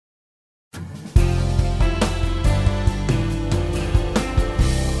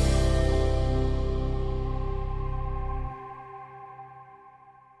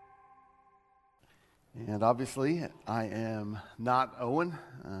And obviously, I am not Owen.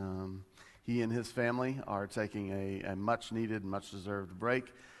 He and his family are taking a much-needed, much-deserved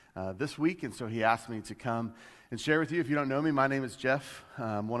break this week, and so he asked me to come and share with you. If you don't know me, my name is Jeff.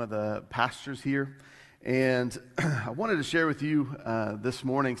 I'm one of the pastors here, and I wanted to share with you this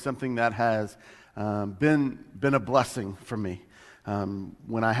morning something that has been a blessing for me.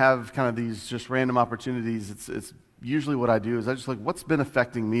 When I have kind of these just random opportunities, it's usually what I do is I just look, what's been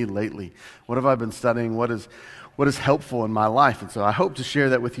affecting me lately? What have I been studying? What is helpful in my life? And so I hope to share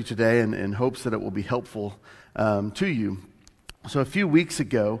that with you today in hopes that it will be helpful to you. So a few weeks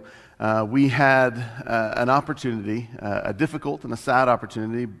ago, we had an opportunity, a difficult and a sad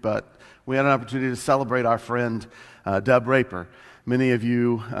opportunity, but we had an opportunity to celebrate our friend Dub Raper. Many of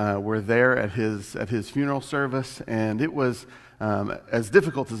you were there at his funeral service, and it was as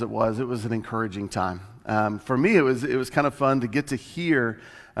difficult as it was an encouraging time. For me, it was kind of fun to get to hear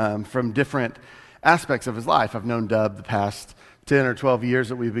from different aspects of his life. I've known Dub the past 10 or 12 years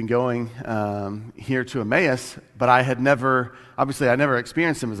that we've been going here to Emmaus, but I never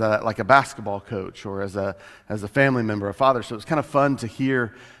experienced him as a basketball coach or as a family member, a father. So it was kind of fun to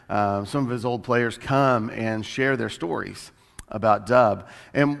hear some of his old players come and share their stories about Dub.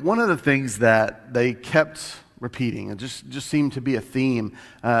 And one of the things that they kept repeating, it just seemed to be a theme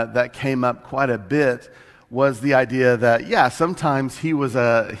that came up quite a bit, was the idea that sometimes he was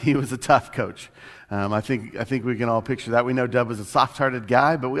a tough coach. I think we can all picture that. We know Dub was a soft-hearted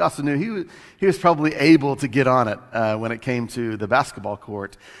guy, but we also knew he was probably able to get on it when it came to the basketball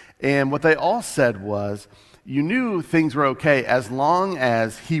court. And what they all said was, you knew things were okay as long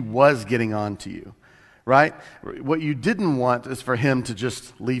as he was getting on to you, right? What you didn't want is for him to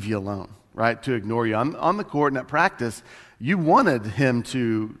just leave you alone, right, to ignore you. On the court and at practice, you wanted him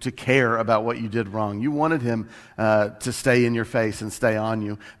to care about what you did wrong. You wanted him to stay in your face and stay on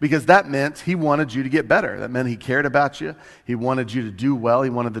you, because that meant he wanted you to get better. That meant he cared about you. He wanted you to do well. He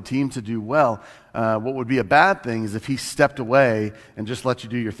wanted the team to do well. What would be a bad thing is if he stepped away and just let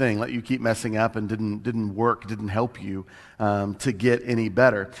you do your thing, let you keep messing up and didn't help you to get any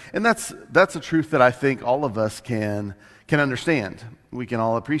better. And that's a truth that I think all of us can understand. We can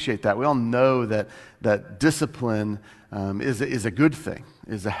all appreciate that. We all know that discipline is a good thing,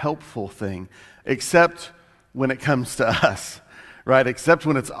 is a helpful thing, except when it comes to us, right? Except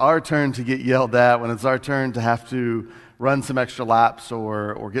when it's our turn to get yelled at, when it's our turn to have to run some extra laps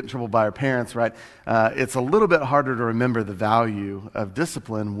or get in trouble by our parents, right? It's a little bit harder to remember the value of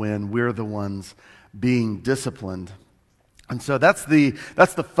discipline when we're the ones being disciplined. And so that's the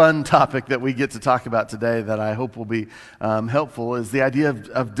fun topic that we get to talk about today that I hope will be helpful, is the idea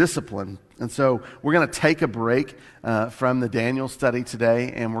of discipline. And so we're going to take a break from the Daniel study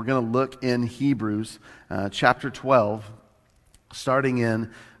today, and we're going to look in Hebrews chapter 12, starting in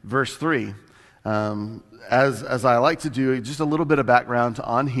verse 3. As I like to do, just a little bit of background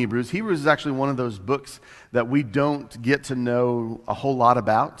on Hebrews. Hebrews is actually one of those books that we don't get to know a whole lot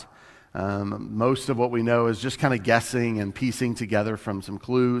about. Most of what we know is just kind of guessing and piecing together from some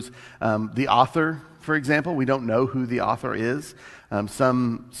clues. The author, for example, we don't know who the author is.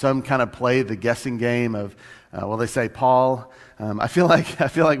 Some kind of play the guessing game of, they say Paul. I feel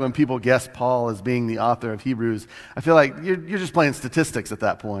like when people guess Paul as being the author of Hebrews, I feel like you're just playing statistics at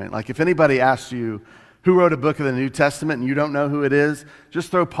that point. Like if anybody asks you who wrote a book of the New Testament and you don't know who it is, just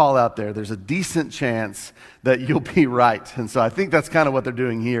throw Paul out there. There's a decent chance that you'll be right. And so I think that's kind of what they're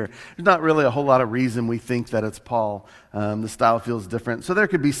doing here. There's not really a whole lot of reason we think that it's Paul. The style feels different. So there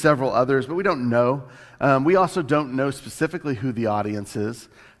could be several others, but we don't know. We also don't know specifically who the audience is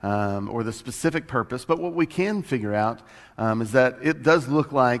or the specific purpose. But what we can figure out is that it does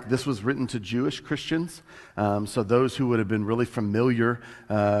look like this was written to Jewish Christians. So those who would have been really familiar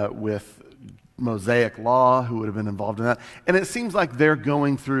with Mosaic law, who would have been involved in that. And it seems like they're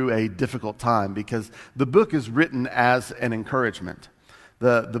going through a difficult time because the book is written as an encouragement.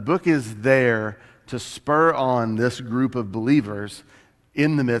 The book is there to spur on this group of believers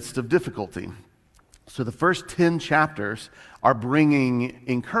in the midst of difficulty. So the first 10 chapters are bringing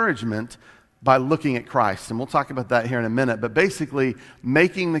encouragement by looking at Christ. And we'll talk about that here in a minute. But basically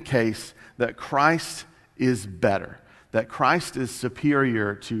making the case that Christ is better, that Christ is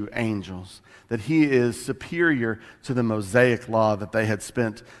superior to angels, that he is superior to the Mosaic law that they had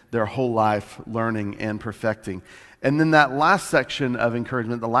spent their whole life learning and perfecting. And then that last section of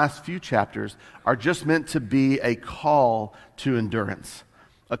encouragement, the last few chapters, are just meant to be a call to endurance,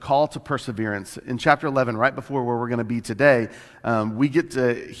 a call to perseverance. In chapter 11, right before where we're going to be today, we get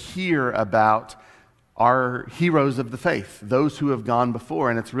to hear about our heroes of the faith, those who have gone before.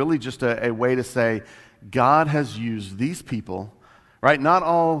 And it's really just a way to say, God has used these people, right? Not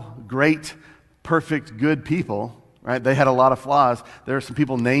all great perfect, good people, right? They had a lot of flaws. There are some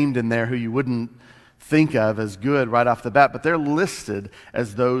people named in there who you wouldn't think of as good right off the bat, but they're listed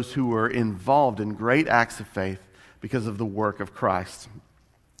as those who were involved in great acts of faith because of the work of Christ.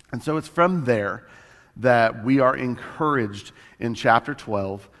 And so it's from there that we are encouraged in chapter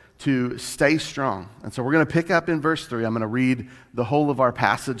 12 to stay strong. And so we're going to pick up in verse 3. I'm going to read the whole of our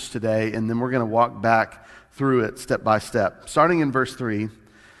passage today, and then we're going to walk back through it step by step. Starting in verse 3,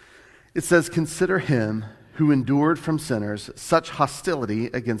 it says, "Consider him who endured from sinners such hostility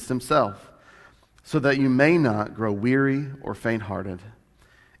against himself, so that you may not grow weary or faint-hearted.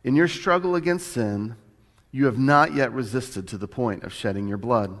 In your struggle against sin, you have not yet resisted to the point of shedding your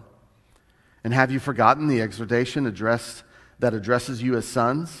blood. And have you forgotten the exhortation that addresses you as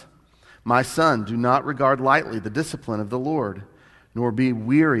sons? My son, do not regard lightly the discipline of the Lord, nor be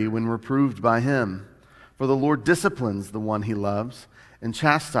weary when reproved by him. For the Lord disciplines the one he loves, and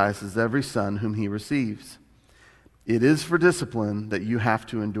chastises every son whom he receives. It is for discipline that you have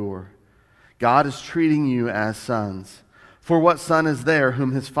to endure. God is treating you as sons. For what son is there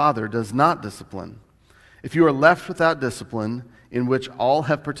whom his father does not discipline? If you are left without discipline, in which all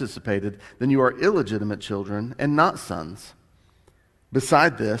have participated, then you are illegitimate children and not sons.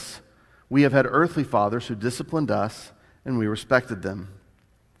 Beside this, we have had earthly fathers who disciplined us, and we respected them.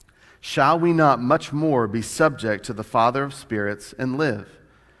 Shall we not much more be subject to the Father of spirits and live?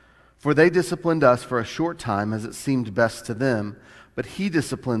 For they disciplined us for a short time as it seemed best to them, but he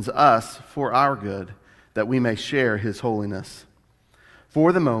disciplines us for our good, that we may share his holiness.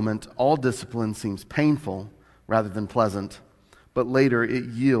 For the moment, all discipline seems painful rather than pleasant, but later it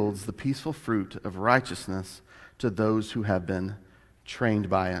yields the peaceful fruit of righteousness to those who have been trained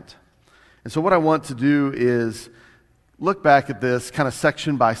by it." And so what I want to do is look back at this kind of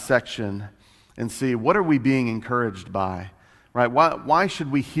section by section and see, what are we being encouraged by? Right? Why should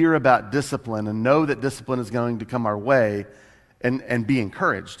we hear about discipline and know that discipline is going to come our way and be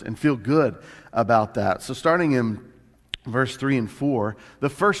encouraged and feel good about that? So starting in verse 3 and 4, the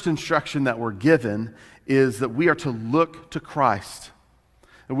first instruction that we're given is that we are to look to Christ.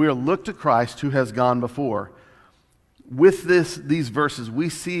 And we are to look to Christ who has gone before. With these verses, we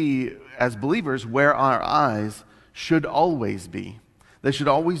see as believers where our eyes should always be. They should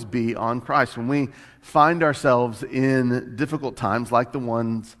always be on Christ. When we find ourselves in difficult times like the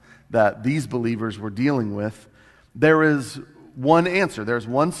ones that these believers were dealing with, there is one answer, there's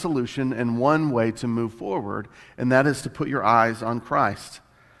one solution and one way to move forward, and that is to put your eyes on Christ.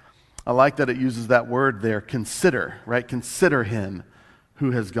 I like that it uses that word there, consider, right? Consider him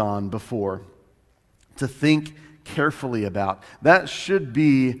who has gone before. To think carefully about. That should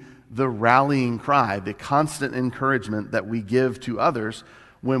be the rallying cry, the constant encouragement that we give to others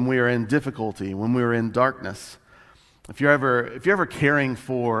when we are in difficulty, when we are in darkness. If you're ever caring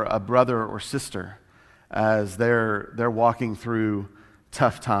for a brother or sister as they're walking through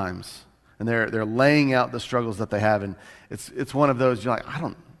tough times and they're laying out the struggles that they have, and it's one of those, you're like, I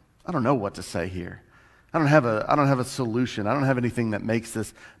don't know what to say here. I don't have a solution. I don't have anything that makes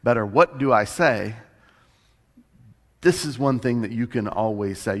this better. What do I say? This is one thing that you can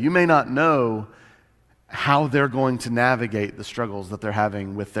always say. You may not know how they're going to navigate the struggles that they're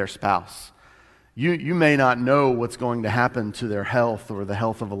having with their spouse. You may not know what's going to happen to their health or the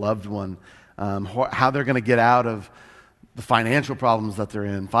health of a loved one, how they're going to get out of the financial problems that they're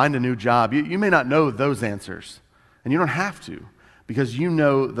in, find a new job. You may not know those answers, and you don't have to, because you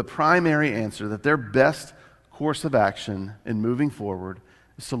know the primary answer, that their best course of action in moving forward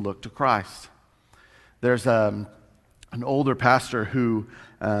is to look to Christ. There's an older pastor who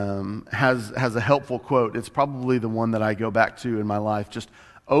has a helpful quote. It's probably the one that I go back to in my life just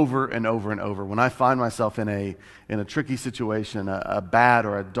over and over and over. When I find myself in a tricky situation, a bad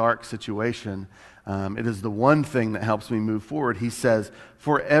or a dark situation, it is the one thing that helps me move forward. He says,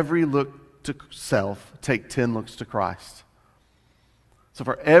 "For every look to self, take 10 looks to Christ." So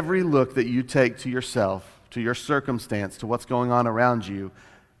for every look that you take to yourself, to your circumstance, to what's going on around you,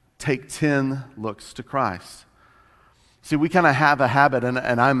 take 10 looks to Christ. See, we kind of have a habit,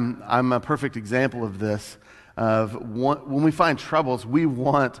 and I'm a perfect example of this, of when we find troubles, we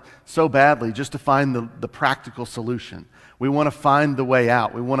want so badly just to find the practical solution. We want to find the way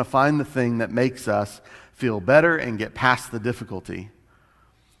out. We want to find the thing that makes us feel better and get past the difficulty.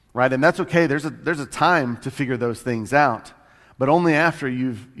 Right? And that's okay. There's a time to figure those things out, but only after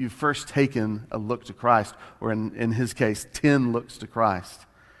you've first taken a look to Christ, or in his case, 10 looks to Christ.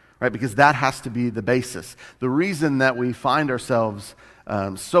 Right? Because that has to be the basis. The reason that we find ourselves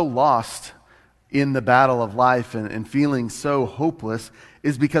so lost in the battle of life and feeling so hopeless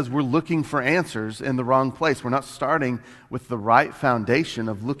is because we're looking for answers in the wrong place. We're not starting with the right foundation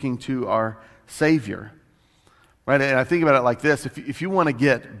of looking to our Savior. Right? And I think about it like this. If you want to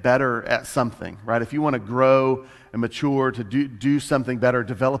get better at something, right? If you want to grow and mature to do something better,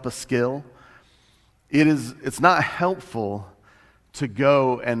 develop a skill, it's not helpful to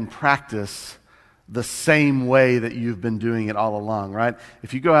go and practice the same way that you've been doing it all along, right?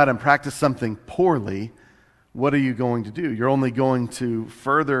 If you go out and practice something poorly, what are you going to do? You're only going to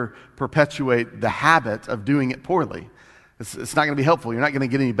further perpetuate the habit of doing it poorly. It's not going to be helpful. You're not going to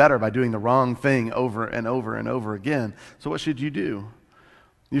get any better by doing the wrong thing over and over and over again. So what should you do?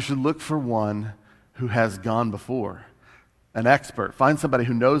 You should look for one who has gone before, an expert. Find somebody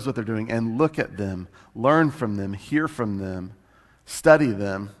who knows what they're doing and look at them, learn from them, hear from them, study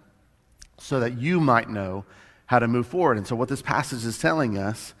them, so that you might know how to move forward. And so what this passage is telling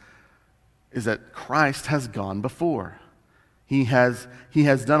us is that Christ has gone before. He has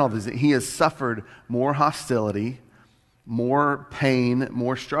done all this. He has suffered more hostility, more pain,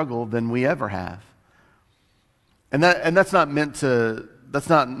 more struggle than we ever have. And that's not meant to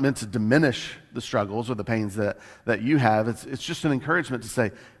diminish the struggles or the pains that you have. It's just an encouragement to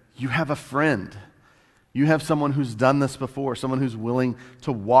say, you have a friend. You have someone who's done this before, someone who's willing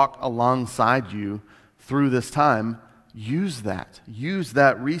to walk alongside you through this time. Use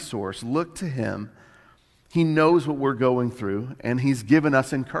that resource. Look to him. He knows what we're going through, and he's given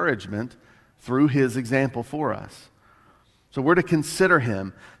us encouragement through his example for us. So we're to consider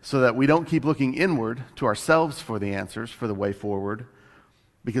him so that we don't keep looking inward to ourselves for the answers, for the way forward,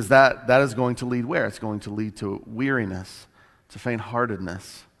 because that is going to lead where? It's going to lead to weariness, to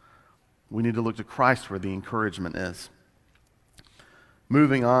faint-heartedness. We need to look to Christ where the encouragement is.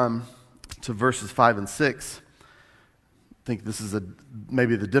 Moving on to verses 5 and 6, I think this is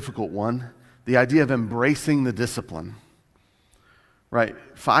maybe the difficult one, the idea of embracing the discipline. Right?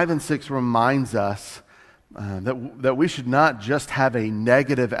 5 and 6 reminds us that we should not just have a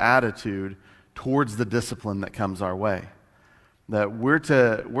negative attitude towards the discipline that comes our way. That we're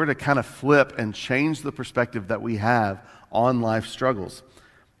to kind of flip and change the perspective that we have on life struggles.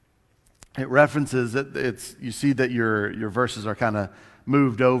 It references you see that your verses are kind of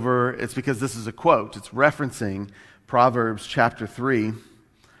moved over. It's because this is a quote. It's referencing Proverbs chapter 3,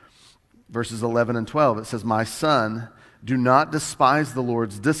 verses 11 and 12. It says, "My son, do not despise the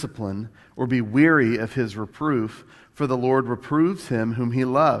Lord's discipline or be weary of his reproof, for the Lord reproves him whom he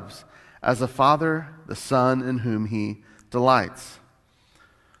loves, as a father the son in whom he delights."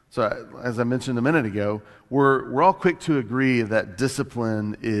 So as I mentioned a minute ago, we're all quick to agree that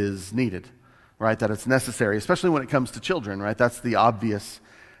discipline is needed, right? That it's necessary, especially when it comes to children, right? That's the obvious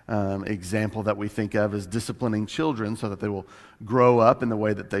example that we think of is disciplining children so that they will grow up in the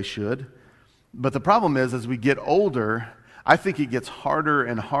way that they should. But the problem is, as we get older, I think it gets harder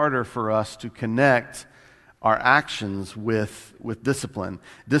and harder for us to connect our actions with discipline.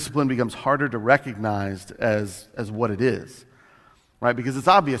 Discipline becomes harder to recognize as what it is, right? Because it's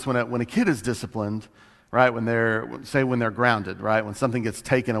obvious when a kid is disciplined, right? When they're grounded, right? When something gets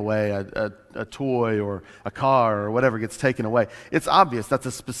taken away, a toy or a car or whatever gets taken away, it's obvious that's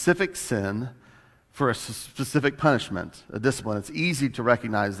a specific sin for a specific punishment, a discipline. It's easy to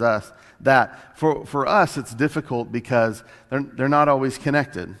recognize that. For us, it's difficult because they're not always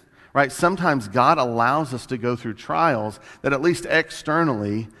connected, right? Sometimes God allows us to go through trials that at least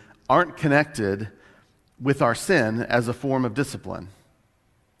externally aren't connected with our sin as a form of discipline.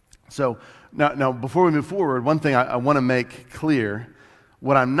 So now before we move forward, one thing I want to make clear,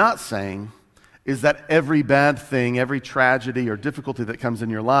 what I'm not saying is that every bad thing, every tragedy or difficulty that comes in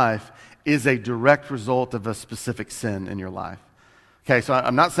your life is a direct result of a specific sin in your life. Okay, so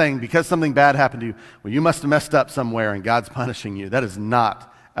I'm not saying because something bad happened to you, well, you must have messed up somewhere and God's punishing you. That is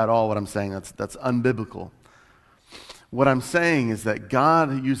not at all what I'm saying. That's unbiblical. What I'm saying is that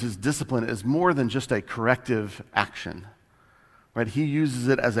God uses discipline as more than just a corrective action. Right? He uses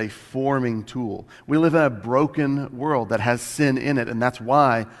it as a forming tool. We live in a broken world that has sin in it, and that's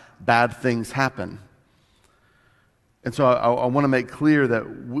why bad things happen. And so I want to make clear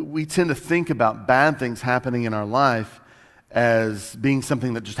that we tend to think about bad things happening in our life as being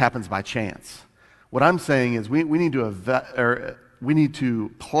something that just happens by chance. What I'm saying is we need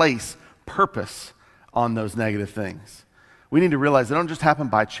to place purpose on those negative things. We need to realize they don't just happen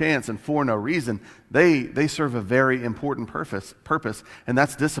by chance and for no reason. They serve a very important purpose, and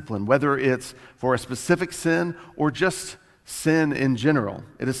that's discipline, whether it's for a specific sin or just sin in general.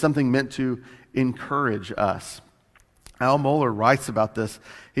 It is something meant to encourage us. Al Mohler writes about this.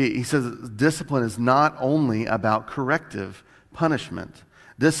 He says discipline is not only about corrective punishment.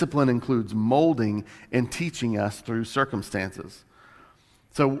 Discipline includes molding and teaching us through circumstances.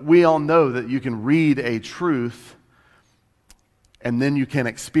 So we all know that you can read a truth and then you can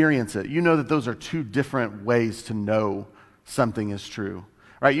experience it. You know that those are two different ways to know something is true.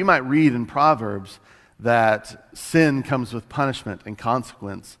 Right? You might read in Proverbs that sin comes with punishment and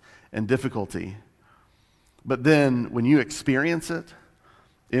consequence and difficulty. But then when you experience it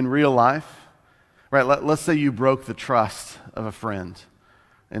in real life, right, let's say you broke the trust of a friend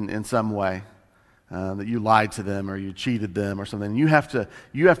in some way, that you lied to them or you cheated them or something. You have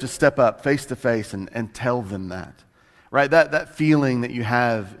to step up face to face and tell them that. Right? That feeling that you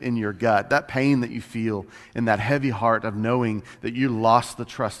have in your gut, that pain that you feel in that heavy heart of knowing that you lost the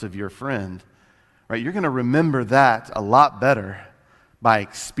trust of your friend, right? You're going to remember that a lot better by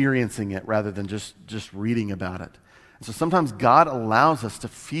experiencing it rather than just reading about it. And so sometimes God allows us to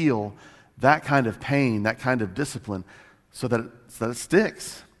feel that kind of pain, that kind of discipline, so that it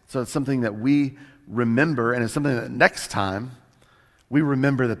sticks. So it's something that we remember, and it's something that next time we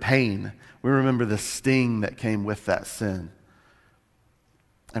remember the pain. We remember the sting that came with that sin.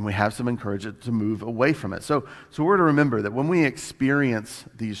 And we have some encouragement to move away from it. So we're to remember that when we experience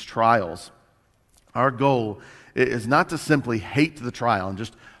these trials, our goal is not to simply hate the trial and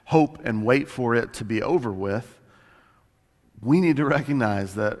just hope and wait for it to be over with. We need to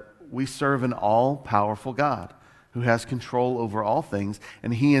recognize that we serve an all-powerful God who has control over all things,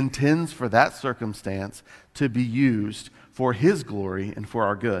 and he intends for that circumstance to be used for his glory and for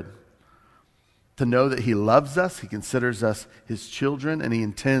our good. To know that he loves us, he considers us his children, and he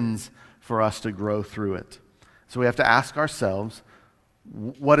intends for us to grow through it. So we have to ask ourselves,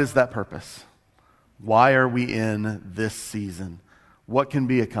 what is that purpose? Why are we in this season? What can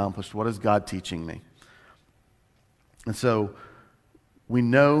be accomplished? What is God teaching me? And so we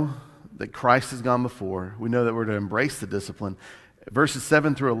know that Christ has gone before. We know that we're to embrace the discipline. Verses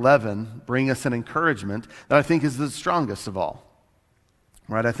 7 through 11 bring us an encouragement that I think is the strongest of all.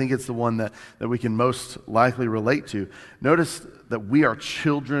 Right? I think it's the one that we can most likely relate to. Notice that we are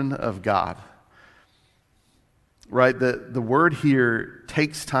children of God. Right? The word here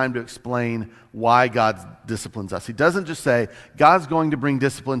takes time to explain why God disciplines us. He doesn't just say, God's going to bring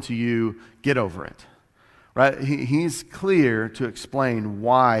discipline to you, get over it. Right? He's clear to explain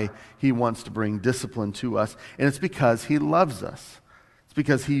why he wants to bring discipline to us, and it's because he loves us. It's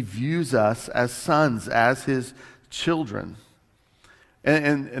because he views us as sons, as his children.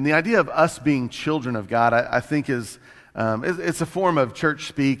 And the idea of us being children of God, I think it's a form of church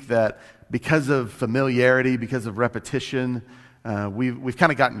speak that because of familiarity, because of repetition, we've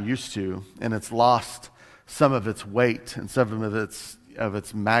kind of gotten used to, and it's lost some of its weight and some of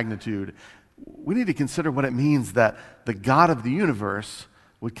its magnitude. We need to consider what it means that the God of the universe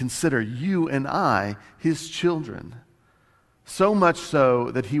would consider you and I his children. So much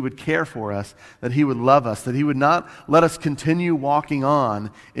so that he would care for us, that he would love us, that he would not let us continue walking on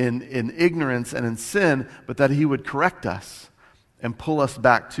in ignorance and in sin, but that he would correct us and pull us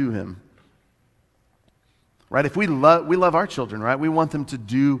back to him. Right? If we love our children, right? We want them to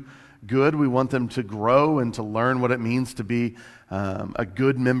do good. We want them to grow and to learn what it means to be a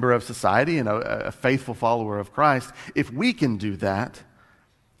good member of society and a faithful follower of Christ. If we can do that,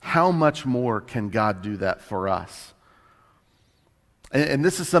 how much more can God do that for us? And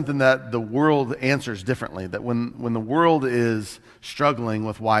this is something that the world answers differently, that when the world is struggling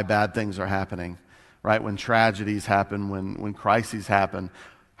with why bad things are happening, right? When tragedies happen, when crises happen,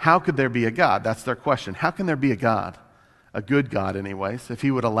 how could there be a God? That's their question. How can there be a God, a good God anyways, if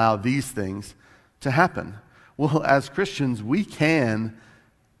he would allow these things to happen? Well, as Christians, we can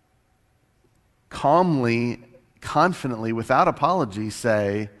calmly, confidently, without apology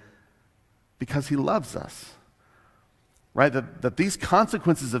say, because he loves us. Right? That these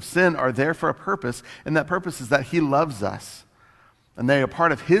consequences of sin are there for a purpose, and that purpose is that he loves us. And they are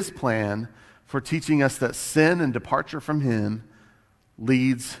part of his plan for teaching us that sin and departure from him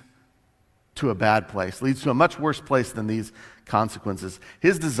leads to a bad place, leads to a much worse place than these consequences.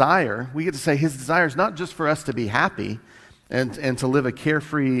 His desire, we get to say his desire is not just for us to be happy and to live a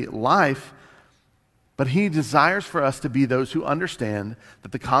carefree life, but he desires for us to be those who understand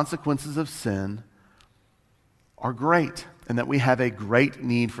that the consequences of sin are great and that we have a great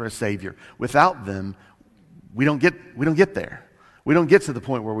need for a Savior. Without them, we don't get there. We don't get to the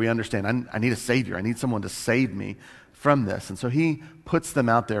point where we understand, I need a Savior. I need someone to save me from this. And so he puts them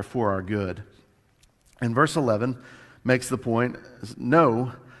out there for our good. And verse 11 makes the point,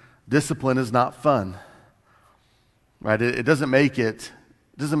 no, discipline is not fun. Right? It doesn't make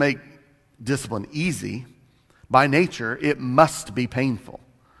discipline easy. By nature, it must be painful.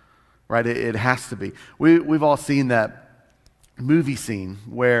 Right? It has to be. We've all seen that movie scene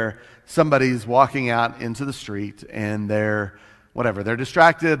where somebody's walking out into the street and they're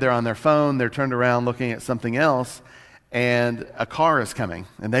distracted, they're on their phone, they're turned around looking at something else, and a car is coming,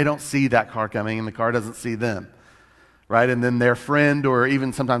 and they don't see that car coming, and the car doesn't see them, right? And then their friend, or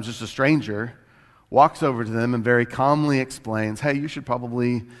even sometimes just a stranger, walks over to them and very calmly explains, hey, you should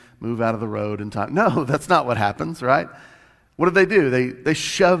probably move out of the road in time. No, that's not what happens, right? What do? They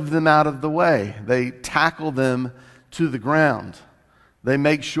shove them out of the way. They tackle them to the ground. They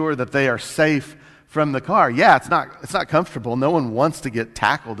make sure that they are safe from the car. Yeah, it's not comfortable. No one wants to get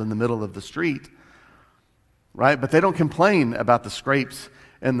tackled in the middle of the street, right? But they don't complain about the scrapes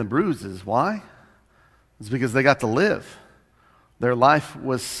and the bruises. Why? It's because they got to live. Their life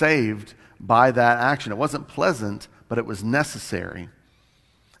was saved by that action. It wasn't pleasant, but it was necessary.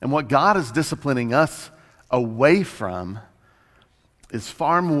 And what God is disciplining us away from is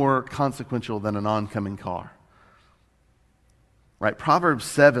far more consequential than an oncoming car. Right? Proverbs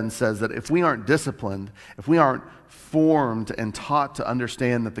 7 says that if we aren't disciplined, if we aren't formed and taught to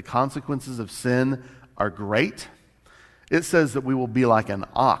understand that the consequences of sin are great, it says that we will be like an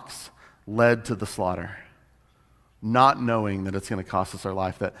ox led to the slaughter, not knowing that it's going to cost us our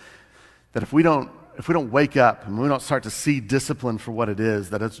life. That if we don't wake up and we don't start to see discipline for what it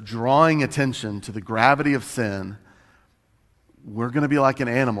is, that it's drawing attention to the gravity of sin, we're going to be like an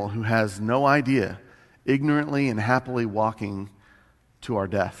animal who has no idea, ignorantly and happily walking to our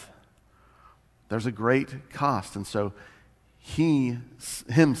death. There's a great cost. And so him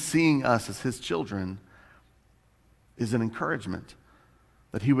seeing us as his children is an encouragement.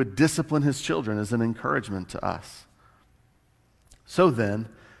 That he would discipline his children is an encouragement to us. So then,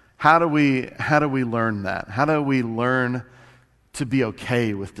 how do we learn that? How do we learn to be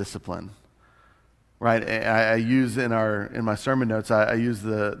okay with discipline? Right? I use in my sermon notes, I use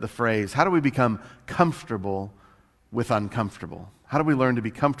the phrase, how do we become comfortable with uncomfortable? How do we learn to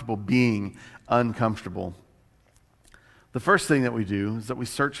be comfortable being uncomfortable? The first thing that we do is that we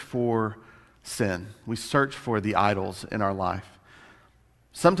search for sin. We search for the idols in our life.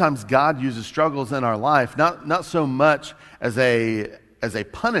 Sometimes God uses struggles in our life, not so much as a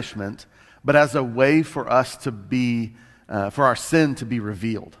punishment, but as a way for us to be, for our sin to be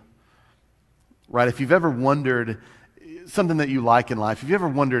revealed. Right? If you've ever wondered something that you like in life, if you ever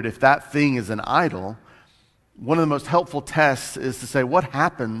wondered if that thing is an idol, one of the most helpful tests is to say, what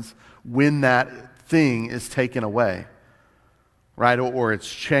happens when that thing is taken away? Right? Or it's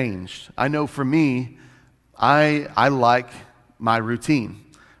changed. I know for me, I like my routine,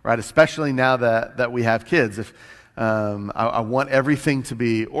 right? Especially now that we have kids. If I want everything to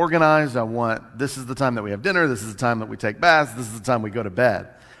be organized. This is the time that we have dinner. This is the time that we take baths. This is the time we go to bed,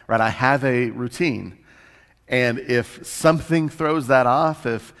 right? I have a routine. And if something throws that off,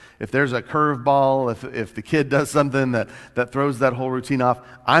 if there's a curveball, if the kid does something that throws that whole routine off,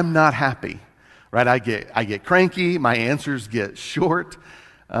 I'm not happy, right? I get cranky. My answers get short.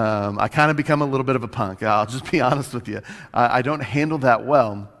 I kind of become a little bit of a punk. I'll just be honest with you. I don't handle that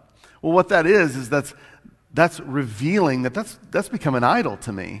well. Well, what that is that's revealing that's become an idol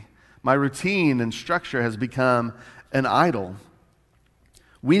to me. My routine and structure has become an idol.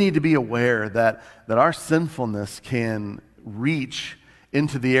 We need to be aware that our sinfulness can reach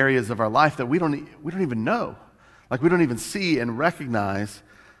into the areas of our life that we don't even know. Like we don't even see and recognize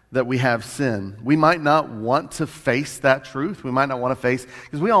that we have sin. We might not want to face that truth. We might not want to face,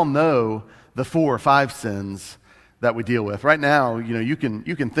 because we all know the 4 or 5 sins that we deal with. Right now, you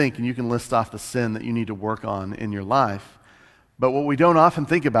can think and you can list off the sin that you need to work on in your life. But what we don't often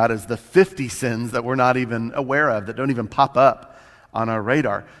think about is the 50 sins that we're not even aware of, that don't even pop up on our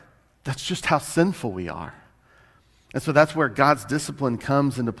radar. That's just how sinful we are. And so that's where God's discipline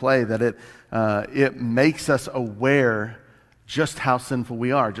comes into play, that it makes us aware just how sinful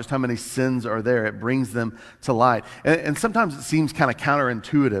we are, just how many sins are there. It brings them to light. And sometimes it seems kind of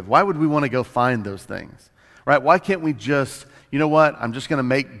counterintuitive. Why would we want to go find those things? Right? Why can't we just, you know what, I'm just going to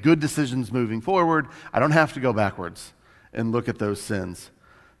make good decisions moving forward. I don't have to go backwards and look at those sins.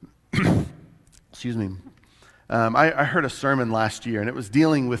 Excuse me. I heard a sermon last year, and it was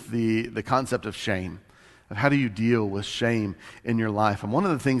dealing with the concept of shame, of how do you deal with shame in your life. And one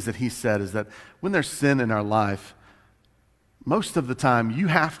of the things that he said is that when there's sin in our life, most of the time you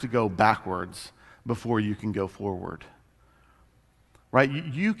have to go backwards before you can go forward. Right?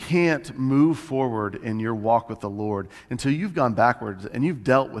 You can't move forward in your walk with the Lord until you've gone backwards and you've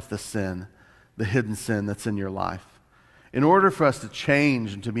dealt with the sin, the hidden sin that's in your life. In order for us to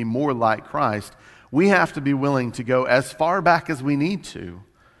change and to be more like Christ, we have to be willing to go as far back as we need to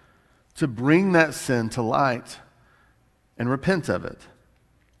bring that sin to light and repent of it.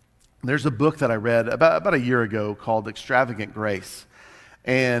 There's a book that I read about a year ago called Extravagant Grace.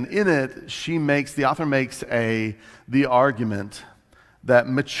 And in it, the author makes the argument that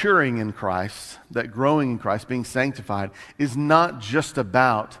maturing in Christ, that growing in Christ, being sanctified, is not just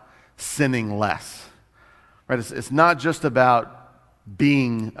about sinning less. Right? It's not just about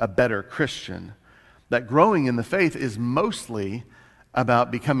being a better Christian. That growing in the faith is mostly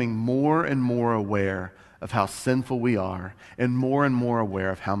about becoming more and more aware of how sinful we are and more aware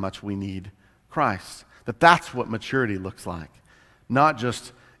of how much we need Christ. That's what maturity looks like, not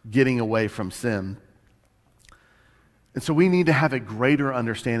just getting away from sin. And so we need to have a greater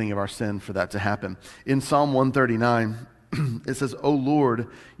understanding of our sin for that to happen. In Psalm 139, it says, "O Lord,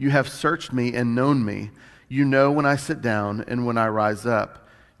 you have searched me and known me. You know when I sit down and when I rise up.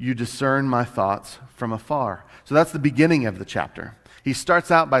 You discern my thoughts from afar." So that's the beginning of the chapter. He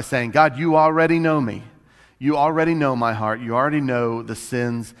starts out by saying, God, you already know me. You already know my heart. You already know the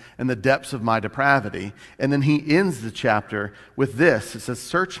sins and the depths of my depravity. And then he ends the chapter with this. It says,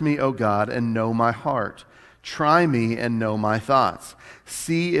 "Search me, O God, and know my heart. Try me and know my thoughts.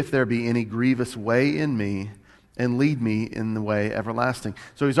 See if there be any grievous way in me, and lead me in the way everlasting."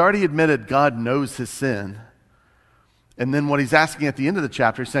 So he's already admitted God knows his sin. And then what he's asking at the end of the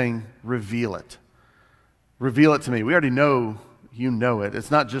chapter is saying, reveal it. Reveal it to me. We already know you know it.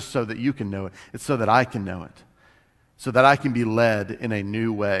 It's not just so that you can know it. It's so that I can know it. So that I can be led in a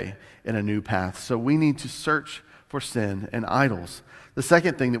new way, in a new path. So we need to search for sin and idols. The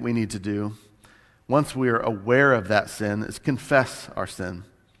second thing that we need to do, once we are aware of that sin, is confess our sin.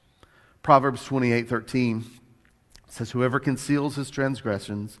 Proverbs 28:13 says, "Whoever conceals his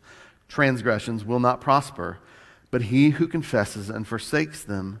transgressions will not prosper, but he who confesses and forsakes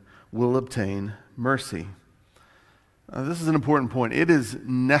them will obtain mercy." This is an important point. It is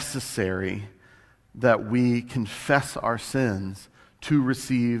necessary that we confess our sins to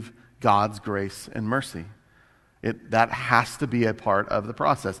receive God's grace and mercy. That has to be a part of the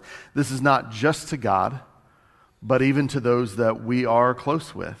process. This is not just to God, but even to those that we are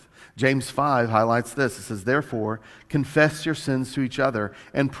close with. James 5 highlights this. It says, "Therefore, confess your sins to each other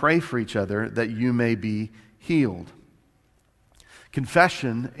and pray for each other that you may be healed."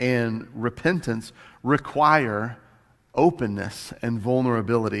 Confession and repentance require openness and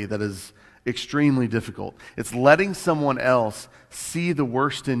vulnerability that is extremely difficult. It's letting someone else see the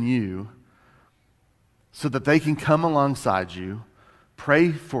worst in you so that they can come alongside you,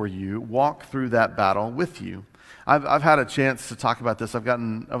 pray for you, walk through that battle with you. I've had a chance to talk about this. I've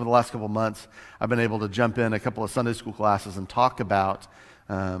gotten, over the last couple of months, I've been able to jump in a couple of Sunday school classes and talk about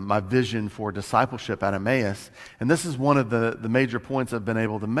my vision for discipleship at Emmaus. And this is one of the major points I've been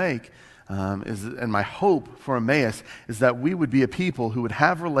able to make, and my hope for Emmaus is that we would be a people who would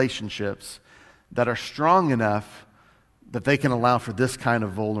have relationships that are strong enough that they can allow for this kind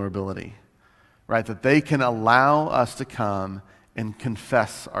of vulnerability, right? That they can allow us to come and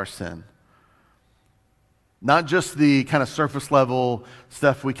confess our sin. Not just the kind of surface level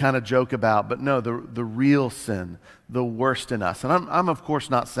stuff we kind of joke about, but no, the real sin, the worst in us. And I'm of course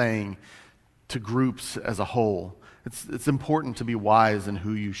not saying to groups as a whole. It's important to be wise in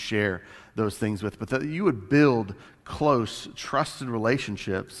who you share those things with, but that you would build close, trusted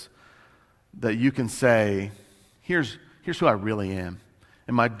relationships that you can say, here's who I really am.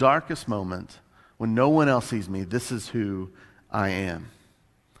 In my darkest moment, when no one else sees me, this is who I am.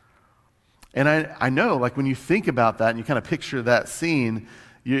 And I know, like when you think about that and you kind of picture that scene,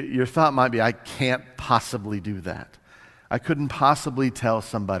 your thought might be, I can't possibly do that. I couldn't possibly tell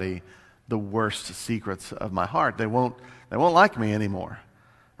somebody the worst secrets of my heart. They won't like me anymore,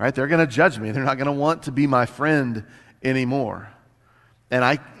 right? They're going to judge me. They're not going to want to be my friend anymore.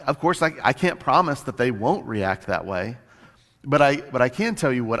 And of course, I can't promise that they won't react that way, but I can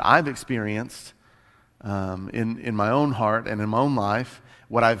tell you what I've experienced in my own heart and in my own life.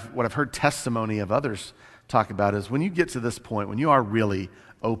 What I've heard testimony of others talk about is when you get to this point, when you are really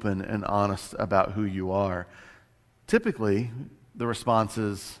open and honest about who you are, typically the response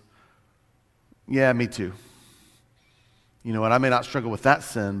is, yeah, me too. You know what, I may not struggle with that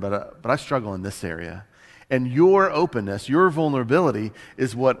sin, but I struggle in this area. And your openness, your vulnerability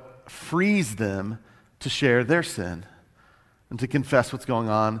is what frees them to share their sin and to confess what's going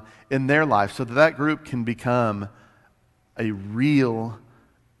on in their life so that group can become a real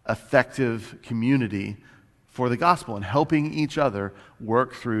effective community for the gospel and helping each other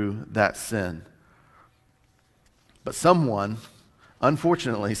work through that sin. But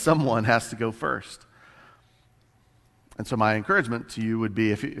unfortunately, someone has to go first. And so my encouragement to you would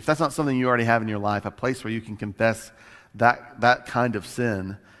be, if that's not something you already have in your life, a place where you can confess that kind of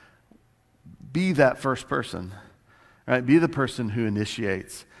sin, be that first person, right? Be the person who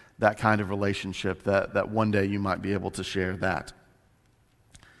initiates that kind of relationship that one day you might be able to share that.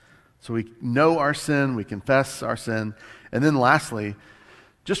 So we know our sin, we confess our sin. And then lastly,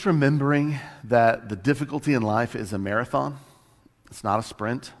 just remembering that the difficulty in life is a marathon. It's not a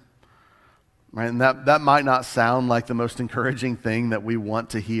sprint. Right? And that might not sound like the most encouraging thing that we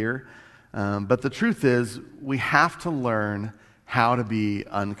want to hear. But the truth is, we have to learn how to be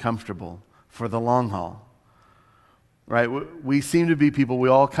uncomfortable for the long haul. Right? We seem to be people, we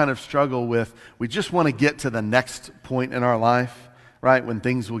all kind of struggle with, we just want to get to the next point in our life, right, when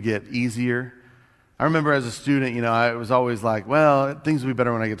things will get easier. I remember as a student, I was always like, well, things will be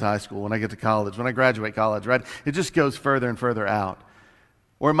better when I get to high school, when I get to college, when I graduate college, right? It just goes further and further out.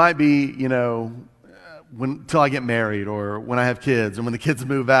 Or it might be, until I get married, or when I have kids, and when the kids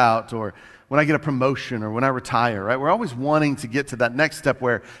move out, or when I get a promotion, or when I retire, right? We're always wanting to get to that next step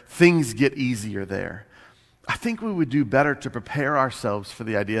where things get easier there. I think we would do better to prepare ourselves for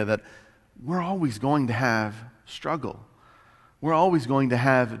the idea that we're always going to have struggle. We're always going to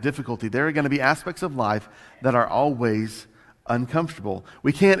have difficulty. There are going to be aspects of life that are always uncomfortable.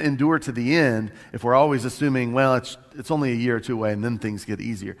 We can't endure to the end if we're always assuming, well, it's only a year or two away and then things get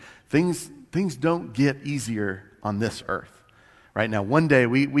easier. Things don't get easier on this earth. Right now, one day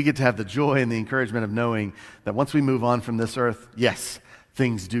we get to have the joy and the encouragement of knowing that once we move on from this earth, yes,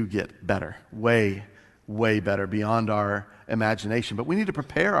 things do get better, way better, beyond our imagination. But we need to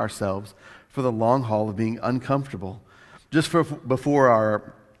prepare ourselves for the long haul of being uncomfortable. Just before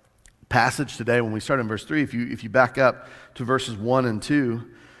our passage today, when we start in verse 3, if you back up to verses 1 and 2,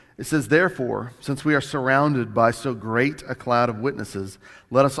 it says, "Therefore, since we are surrounded by so great a cloud of witnesses,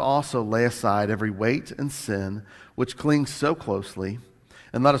 let us also lay aside every weight and sin which clings so closely,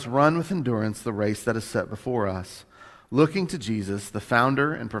 and let us run with endurance the race that is set before us, looking to Jesus, the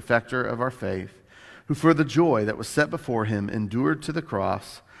founder and perfecter of our faith, who for the joy that was set before him endured to the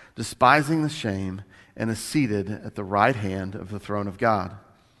cross, despising the shame, and is seated at the right hand of the throne of God."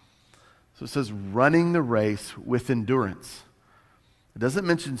 So it says, running the race with endurance. It doesn't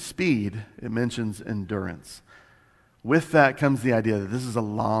mention speed, it mentions endurance. With that comes the idea that this is a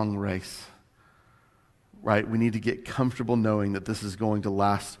long race, right? We need to get comfortable knowing that this is going to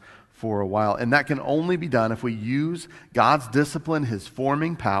last for a while. And that can only be done if we use God's discipline, his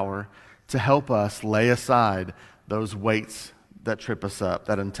forming power, to help us lay aside those weights that trip us up,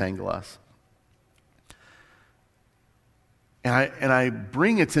 that entangle us. And I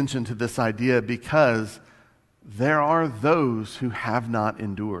bring attention to this idea because there are those who have not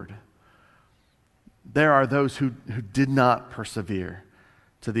endured. There are those who did not persevere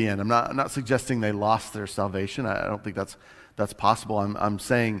to the end. I'm not suggesting they lost their salvation. I don't think that's possible. I'm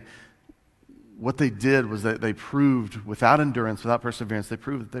saying what they did was that they proved, without endurance, without perseverance, they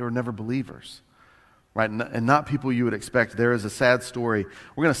proved that they were never believers, right? And not people you would expect. There is a sad story.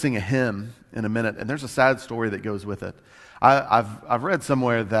 We're going to sing a hymn in a minute, and there's a sad story that goes with it. I've read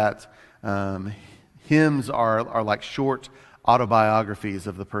somewhere that hymns are like short autobiographies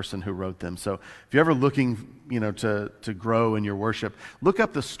of the person who wrote them. So if you're ever looking, to grow in your worship, look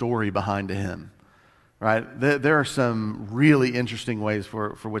up the story behind a hymn, right? There are some really interesting ways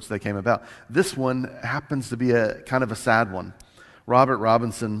for which they came about. This one happens to be a kind of a sad one. Robert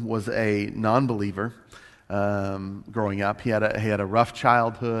Robinson was a non-believer growing up. He had a rough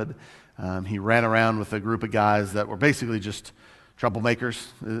childhood. He ran around with a group of guys that were basically just troublemakers,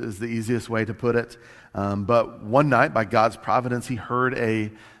 is the easiest way to put it. But one night, by God's providence, he heard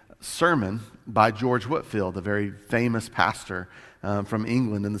a sermon by George Whitefield, a very famous pastor from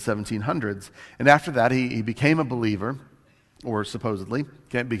England in the 1700s. And after that, he became a believer, or supposedly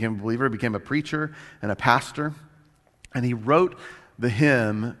became a believer, became a preacher and a pastor. And he wrote the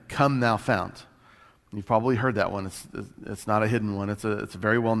hymn, "Come Thou Fount." You've probably heard that one. It's not a hidden one. It's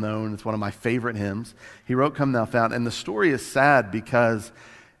very well known. It's one of my favorite hymns. He wrote "Come Thou Fount," and the story is sad because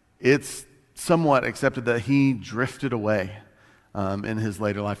it's somewhat accepted that he drifted away in his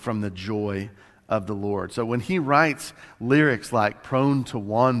later life from the joy of the Lord. So when he writes lyrics like "Prone to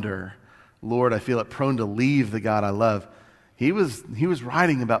wander, Lord, I feel it, prone to leave the God I love," he was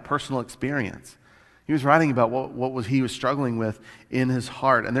writing about personal experience. He was writing about what he was struggling with in his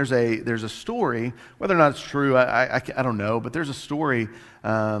heart. And there's a story, whether or not it's true, I don't know, but there's a story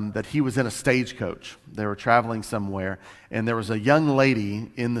that he was in a stagecoach. They were traveling somewhere, and there was a young lady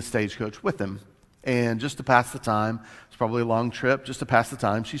in the stagecoach with him. And just to pass the time, it's probably a long trip, just to pass the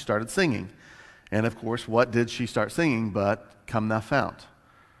time, she started singing. And of course, what did she start singing but "Come Thou Fount"?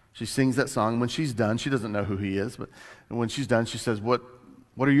 She sings that song. When she's done, she doesn't know who he is, but when she's done, she says,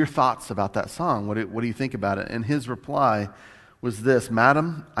 What are your thoughts about that song? What do you think about it? And his reply was this: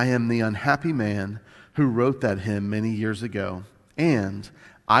 "Madam, I am the unhappy man who wrote that hymn many years ago, and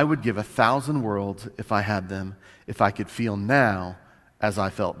I would give 1,000 worlds if I had them, if I could feel now as I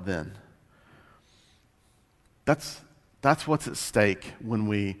felt then. That's what's at stake when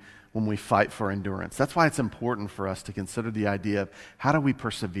we fight for endurance. That's why it's important for us to consider the idea of how do we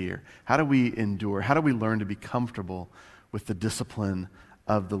persevere? How do we endure? How do we learn to be comfortable with the discipline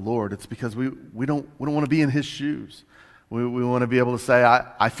of the Lord? It's because we don't want to be in his shoes. We want to be able to say,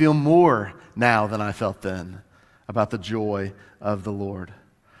 I feel more now than I felt then about the joy of the Lord.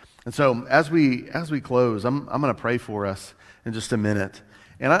 And so as we close, I'm going to pray for us in just a minute.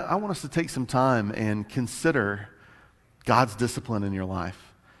 And I want us to take some time and consider God's discipline in your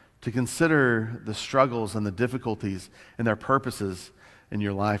life, to consider the struggles and the difficulties and their purposes in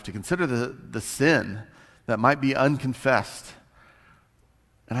your life, to consider the sin that might be unconfessed.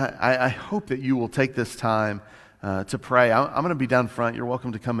 And I hope that you will take this time to pray. I'm going to be down front. You're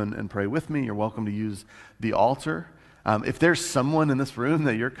welcome to come and pray with me. You're welcome to use the altar. If there's someone in this room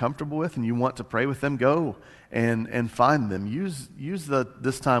that you're comfortable with and you want to pray with them, go and find them. Use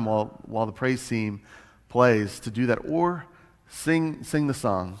this time while the praise team plays to do that, or sing the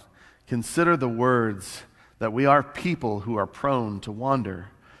song. Consider the words that we are people who are prone to wander,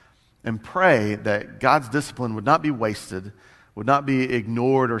 and pray that God's discipline would not be wasted, would not be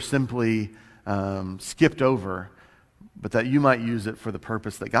ignored or simply skipped over, but that you might use it for the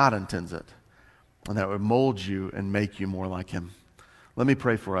purpose that God intends it, and that it would mold you and make you more like him. Let me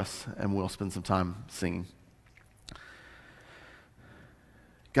pray for us, and we'll spend some time singing.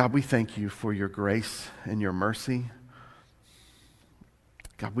 God, we thank you for your grace and your mercy.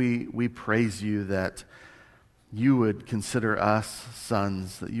 God, we praise you that you would consider us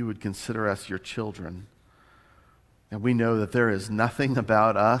sons, that you would consider us your children. And we know that there is nothing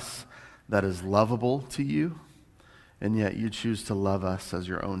about us that is lovable to you, and yet you choose to love us as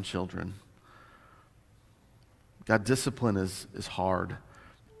your own children. God, discipline is hard.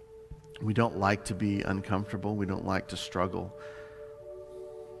 We don't like to be uncomfortable. We don't like to struggle.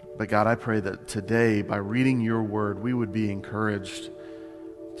 But God, I pray that today, by reading your word, we would be encouraged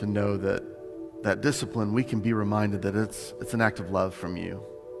to know that discipline, we can be reminded that it's an act of love from you,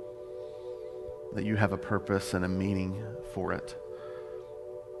 that you have a purpose and a meaning for it.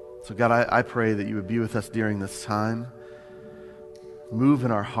 So God, I pray that you would be with us during this time. Move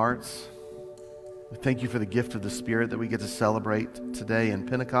in our hearts. We thank you for the gift of the Spirit that we get to celebrate today in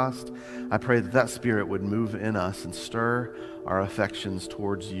Pentecost. I pray that Spirit would move in us and stir our affections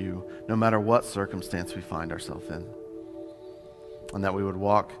towards you, no matter what circumstance we find ourselves in. And that we would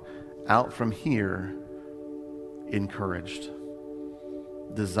walk out from here encouraged,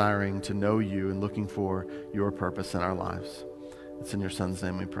 desiring to know you and looking for your purpose in our lives. It's in your Son's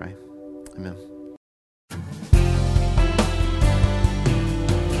name we pray. Amen.